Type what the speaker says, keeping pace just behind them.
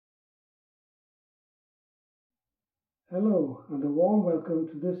Hello and a warm welcome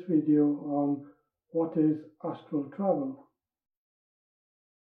to this video on what is astral travel.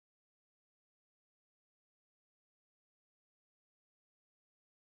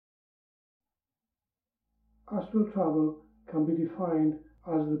 Astral travel can be defined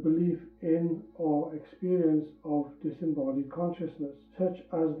as the belief in or experience of disembodied consciousness, such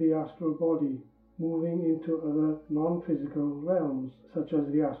as the astral body, moving into other non-physical realms, such as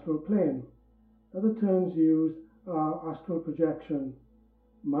the astral plane. Other terms used are astral projection,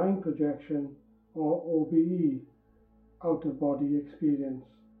 mind projection, or OBE, out-of-body experience.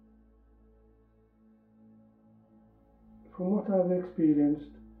 From what I've experienced,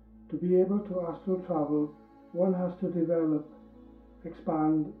 to be able to astral travel, one has to develop,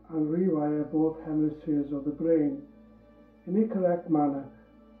 expand and rewire both hemispheres of the brain in a correct manner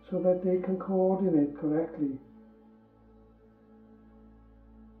so that they can coordinate correctly.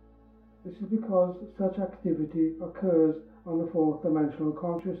 This is because such activity occurs on the fourth dimensional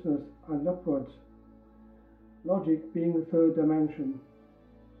consciousness and upwards, logic being the third dimension.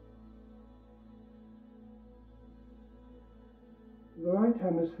 The right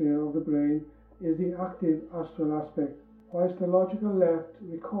hemisphere of the brain is the active astral aspect, whilst the logical left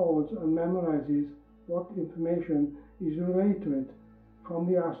records and memorizes what information is relayed to it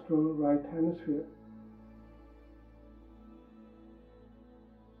from the astral right hemisphere.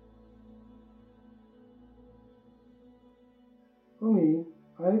 For me,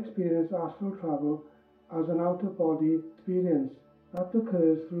 I experience astral travel as an out-of-body experience that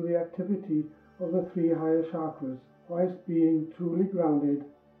occurs through the activity of the three higher chakras, whilst being truly grounded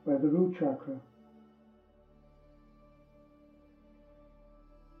by the root chakra.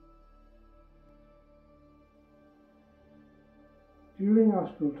 During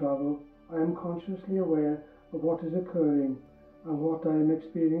astral travel, I am consciously aware of what is occurring and what I am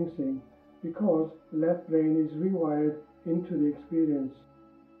experiencing because the left brain is rewired into the experience.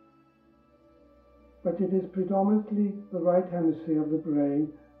 But it is predominantly the right hemisphere of the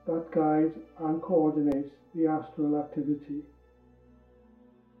brain that guides and coordinates the astral activity.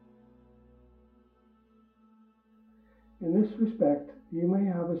 In this respect, you may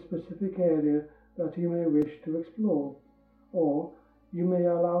have a specific area that you may wish to explore, or you may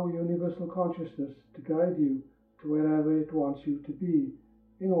allow universal consciousness to guide you to wherever it wants you to be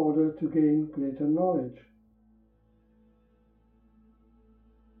in order to gain greater knowledge.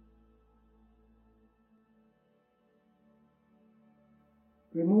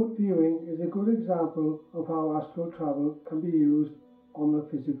 Remote viewing is a good example of how astral travel can be used on the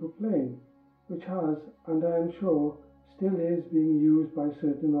physical plane, which has, and I am sure, still is being used by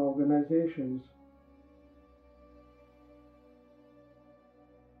certain organizations.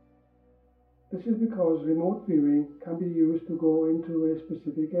 This is because remote viewing can be used to go into a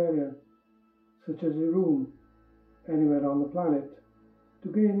specific area, such as a room, anywhere on the planet, to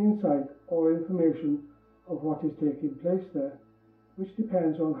gain insight or information of what is taking place there, which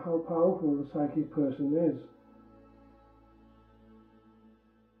depends on how powerful the psychic person is.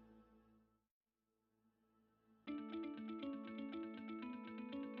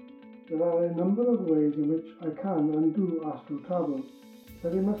 There are a number of ways in which I can and do astral travel,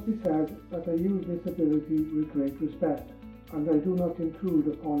 but it must be said that I use this ability with great respect, and I do not intrude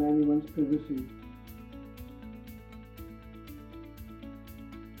upon anyone's privacy.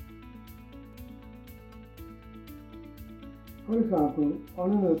 For example,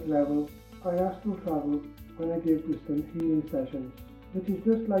 on an earth level, I astral travel when I give distant healing sessions, which is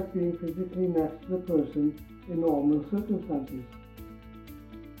just like being physically next to the person in normal circumstances.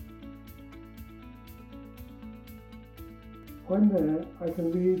 When there, I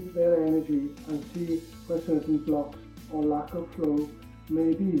can read their energy and see where certain blocks or lack of flow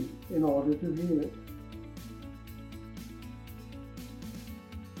may be in order to heal it.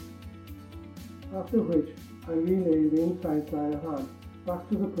 After which, I relay the insights I have had back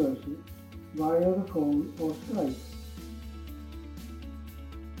to the person via the phone or Skype.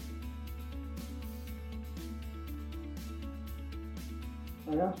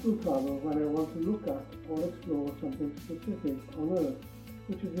 I astral travel when I want to look at or explore something specific on Earth,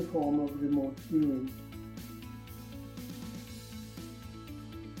 which is a form of remote viewing.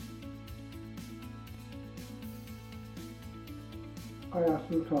 I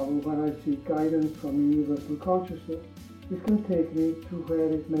astral travel when I seek guidance from universal consciousness. This can take me to where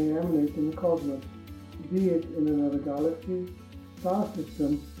it may emanate in the cosmos, be it in another galaxy, star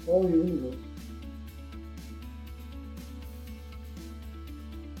system, or universe.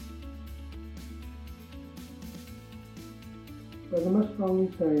 But I must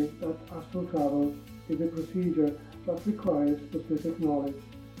strongly say that astral travel is a procedure that requires specific knowledge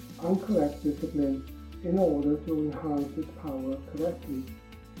and correct discipline in order to enhance its power correctly.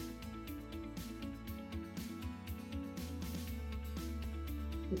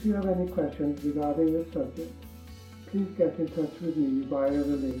 If you have any questions regarding this subject, please get in touch with me via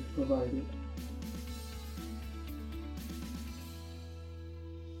the links provided.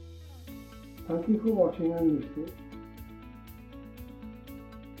 Thank you for watching and listening.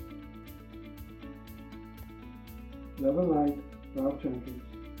 Love and light, Ralph Jenkins.